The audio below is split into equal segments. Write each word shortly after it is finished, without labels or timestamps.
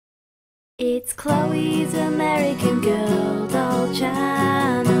It's Chloe's American Girl Doll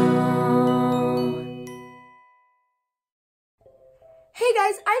Channel. Hey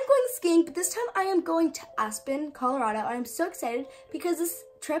guys, I'm going skiing, but this time I am going to Aspen, Colorado. I'm so excited because this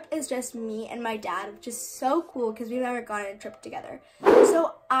trip is just me and my dad, which is so cool because we've never gone on a trip together.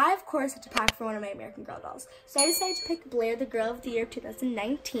 So I, of course, had to pack for one of my American Girl dolls. So I decided to pick Blair, the Girl of the Year of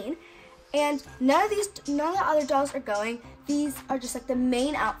 2019. And none of the other dolls are going. These are just like the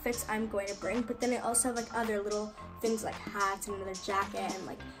main outfits I'm going to bring, but then I also have like other little things like hats and another jacket and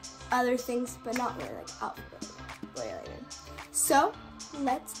like other things, but not really like outfit related. So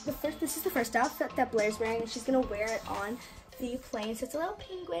this is the first outfit that Blair's wearing, and she's gonna wear it on the plane. So it's a little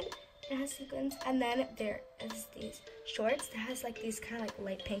penguin, it has sequins, and then there is these shorts that has like these kind of like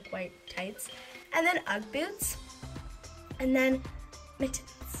light pink white tights, and then Ugg boots, and then mittens.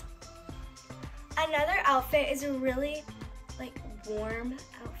 Another outfit is a really like warm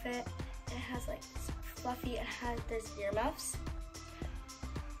outfit. It has like fluffy, there's earmuffs,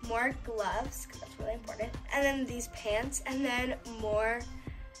 more gloves, because that's really important, and then these pants, and then more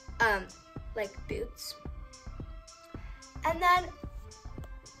like boots. And then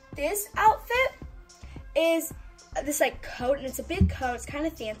this outfit is this like coat, and it's a big coat, it's kind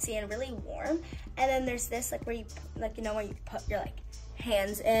of fancy and really warm. And then there's this like where you like, you know, where you put your like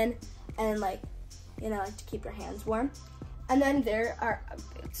hands in and like, you know, like to keep your hands warm. And then there are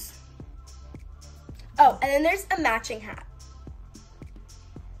boots. Oh, and then there's a matching hat.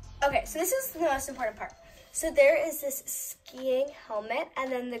 Okay, so this is the most important part. So there is this skiing helmet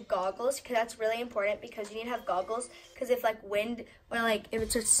and then the goggles, because that's really important because you need to have goggles, because if like wind, or like if it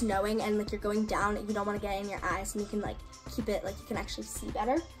starts snowing and like you're going down, you don't want to get in your eyes, and you can like keep it, like you can actually see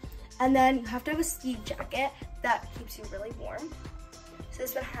better. And then you have to have a ski jacket that keeps you really warm. So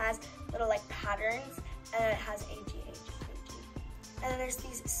this one has little like patterns, and it has AG. And then there's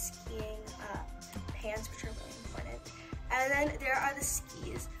these skiing pants, which are really important. And then there are the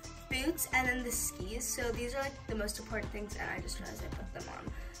skis, boots, and then the skis. So these are like the most important things, and I just realized I put them on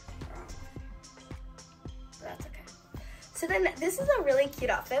wrong. But that's okay. So then this is a really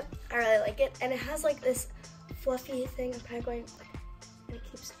cute outfit. I really like it, and it has like this fluffy thing. I'm kind of going like, and it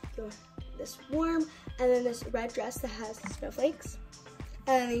keeps this warm. And then this red dress that has snowflakes.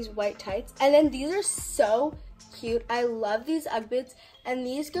 And then these white tights, and then these are so cute. I love these Ugg boots, and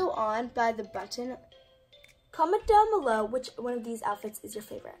these go on by the button. Comment down below which one of these outfits is your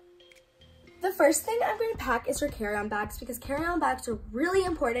favorite. The first thing I'm going to pack is for carry-on bags, because carry-on bags are really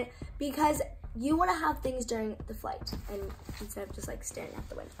important because you want to have things during the flight and instead of just like staring out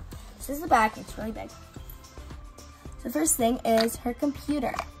the window. This is the bag, it's really big. So the first thing is her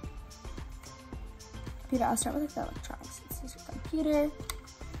computer. I'll start with like the electronics. This is your computer.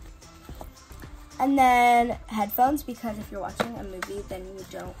 And then headphones, because if you're watching a movie, then you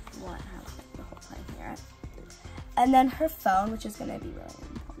don't want to have like, the whole time hear it. And then her phone, which is going to be really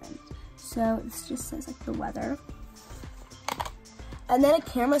important. So this just says like the weather. And then a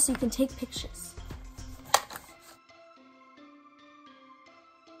camera so you can take pictures.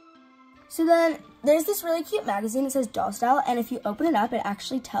 So then there's this really cute magazine. It says Doll Style, and if you open it up, it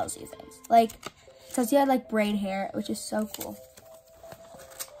actually tells you things. Like, it says you had like braid hair, which is so cool.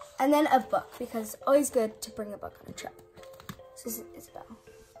 And then a book, because it's always good to bring a book on a trip. This is Isabel.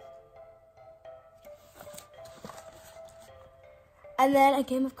 And then a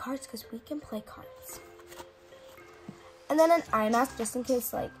game of cards, because we can play cards. And then an eye mask, just in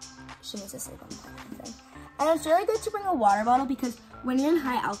case like she needs to sleep on the thing. And it's really good to bring a water bottle, because when you're in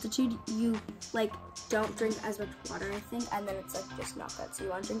high altitude, you like don't drink as much water, I think, and then it's like just not good. So you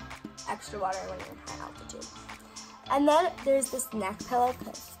want to drink extra water when you're in high altitude. And then there's this neck pillow,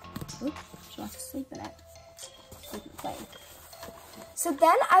 because she wants to sleep in it. Sleep in the plane. So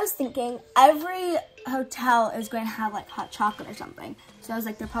then I was thinking every hotel is going to have like hot chocolate or something. So I was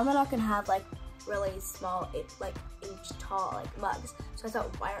like, they're probably not going to have like really small, like inch tall like mugs. So I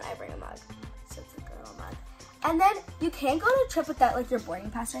thought, why don't I bring a mug? So it's like a little mug. And then you can't go on a trip without like your boarding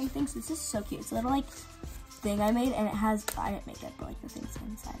pass or anything. So this is so cute. It's a little like thing I made, and it has, I didn't make it, but like the things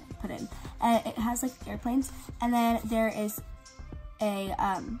inside I put in. And it has like airplanes. And then there is a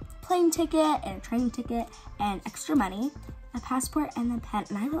plane ticket and a train ticket and extra money, a passport, and a pen.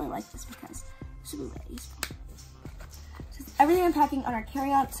 And I really like this because this will be really useful. So it's everything I'm packing on our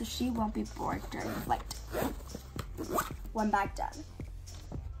carry-on, so she won't be bored during the flight. One bag done.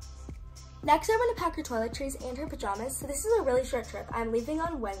 Next, I'm going to pack her toiletries and her pajamas. So this is a really short trip. I'm leaving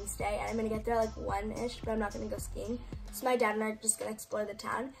on Wednesday, and I'm going to get there like 1-ish, but I'm not going to go skiing. So my dad and I are just going to explore the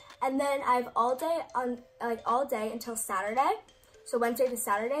town. And then I have all day until Saturday. So Wednesday to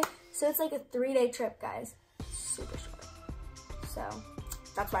Saturday. So it's like a 3-day trip, guys. Super short. So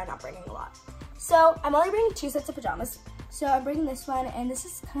that's why I'm not bringing a lot. So I'm only bringing 2 sets of pajamas. So I'm bringing this one, and this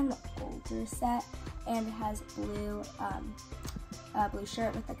is kind of an older set, and it has blue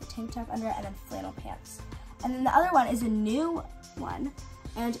shirt with like a tank top under it, and then flannel pants. And then the other one is a new one,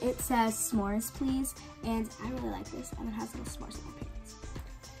 and it says s'mores please, and I really like this, and it has little s'mores in my pants,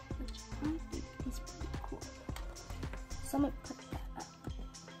 which I think is pretty cool. So I'm gonna put that up.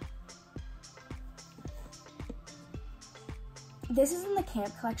 This is in the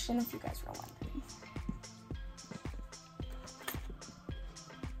camp collection, if you guys were wondering.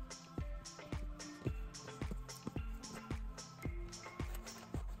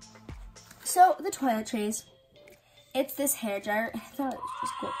 So the toiletries, it's this hair dryer. I thought it was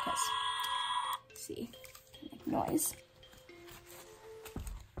just cool because, see, make noise.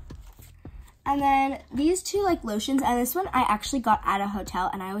 And then these 2 like lotions, and this one I actually got at a hotel,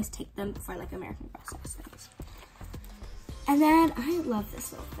 and I always take them for like American Girl size things. And then I love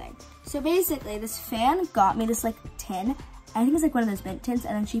this little thing. So basically, this fan got me this like tin. I think it's like one of those mint tins,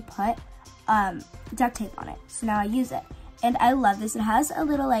 and then she put duct tape on it. So now I use it, and I love this. It has a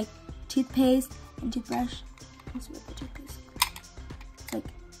little like toothpaste and toothbrush. Let's see what the toothpaste looks like. It's like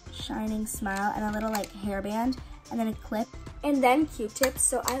shining smile, and a little like hairband, and then a clip, and then Q-tips.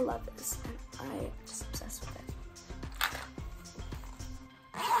 So I love this, and I'm just obsessed with it.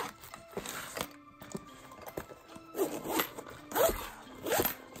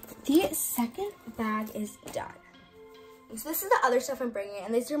 The second bag is done. So this is the other stuff I'm bringing,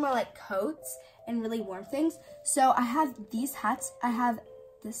 and these are more like coats and really warm things. So I have these hats. I have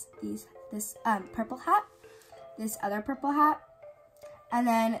this purple hat, this other purple hat, and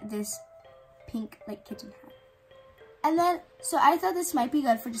then this pink like kitten hat. And then, so I thought this might be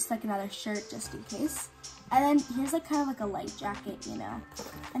good for just like another shirt just in case. And then here's like kind of like a light jacket, you know.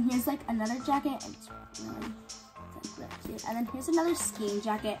 And here's like another jacket, and it's really cute. And then here's another skiing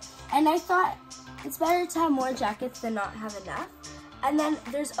jacket. And I thought it's better to have more jackets than not have enough. And then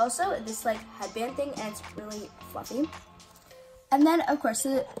there's also this like headband thing, and it's really fluffy. And then, of course,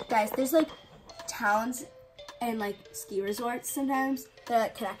 so guys, there's like towns and like ski resorts sometimes that are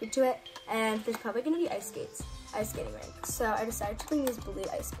like, connected to it, and there's probably gonna be ice skating rink. So I decided to bring these blue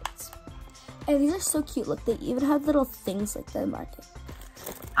ice skates. And these are so cute. Look, they even have little things like the market.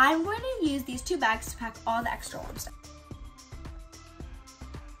 I'm going to use these 2 bags to pack all the extra warm stuff.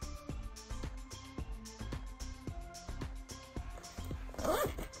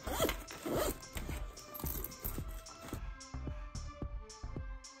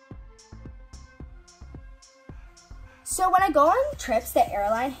 So when I go on trips, the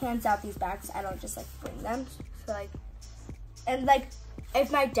airline hands out these bags. I don't just like bring them. So like, and like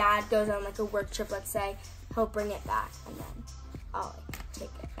if my dad goes on like a work trip, let's say, he'll bring it back, and then I'll like take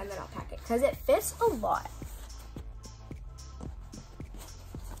it, and then I'll pack it because it fits a lot.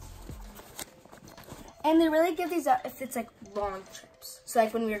 And they really give these out if it's like long trips. So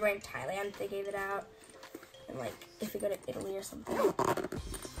like when we were going to Thailand, they gave it out, and like if we go to Italy or something.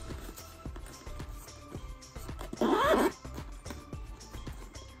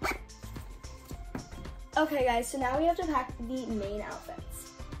 Okay guys, so now we have to pack the main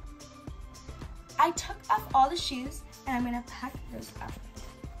outfits. I took off all the shoes, and I'm gonna pack those up.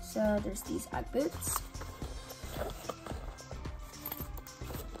 So there's these Ugg boots.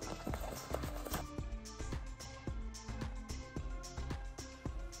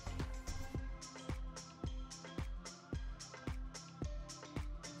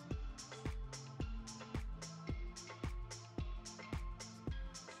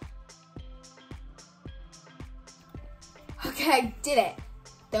 Okay, I did it.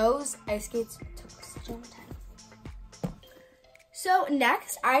 Those ice skates took such a long time. So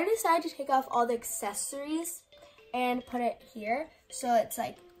next, I decided to take off all the accessories and put it here. So it's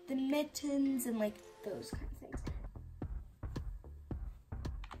like the mittens and like those kind of things.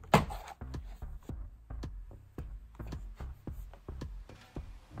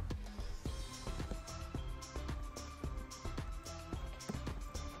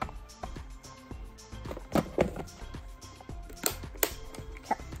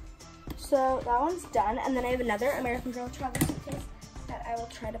 So that one's done, and then I have another American Girl travel suitcase that I will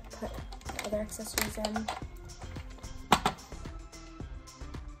try to put the other accessories in.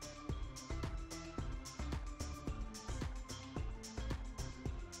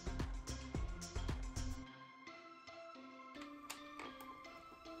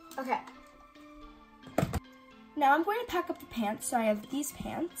 Okay. Now I'm going to pack up the pants, so I have these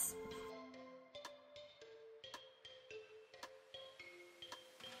pants.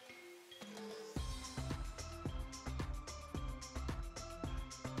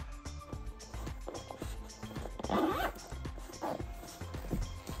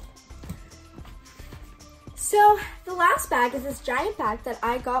 So the last bag is this giant bag that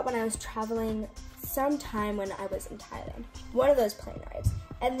I got when I was traveling sometime when I was in Thailand. One of those plane rides.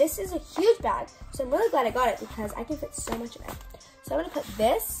 And this is a huge bag, so I'm really glad I got it because I can fit so much in it. So I'm gonna put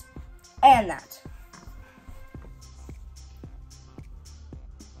this and that.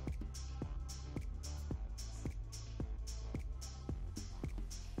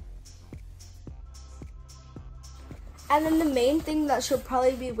 And then the main thing that she'll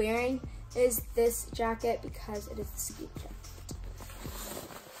probably be wearing is this jacket because it is the ski jacket.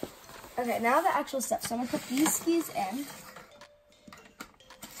 Okay, now the actual stuff. So I'm gonna put these skis in.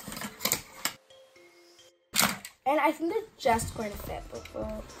 And I think they're just going to fit, but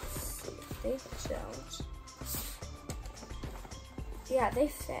we'll see if they don't. Yeah, they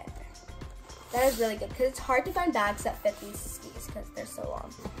fit. That is really good because it's hard to find bags that fit these skis because they're so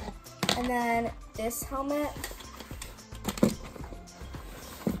long. And then this helmet.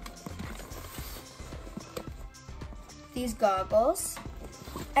 These goggles.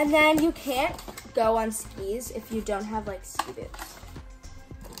 And then you can't go on skis if you don't have like ski boots.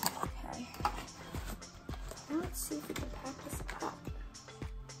 Okay. Now let's see if we can pack this up.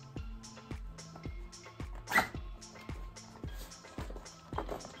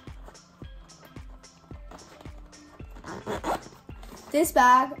 This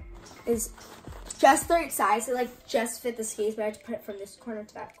bag is just the right size. It like just fit the skis, but I have to put it from this corner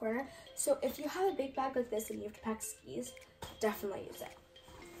to that corner. So if you have a big bag like this and you have to pack skis, definitely use it.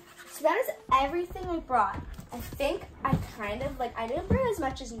 So that is everything I brought. I think I kind of like, I didn't bring as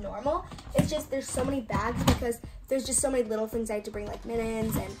much as normal. It's just there's so many bags because there's just so many little things I had to bring, like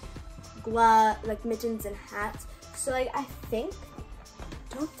mittens and like mittens and hats. So like I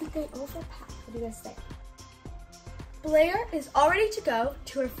don't think I overpacked. What do you guys think? Blair is all ready to go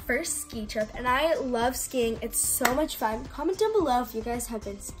to her first ski trip, and I love skiing. It's so much fun. Comment down below if you guys have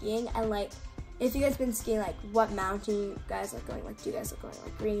been skiing, and like if you guys been skiing, like what mountain you guys like going. Like do you guys like going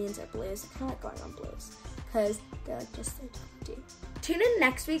like greens or blues? I kind of like going on blues because they're like just so tasty. Tune in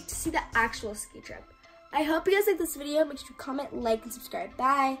next week to see the actual ski trip. I hope you guys like this video. Make sure to comment, like, and subscribe.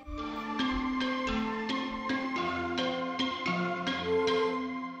 Bye.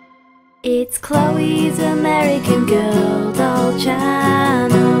 It's Chloe's American Girl doll channel.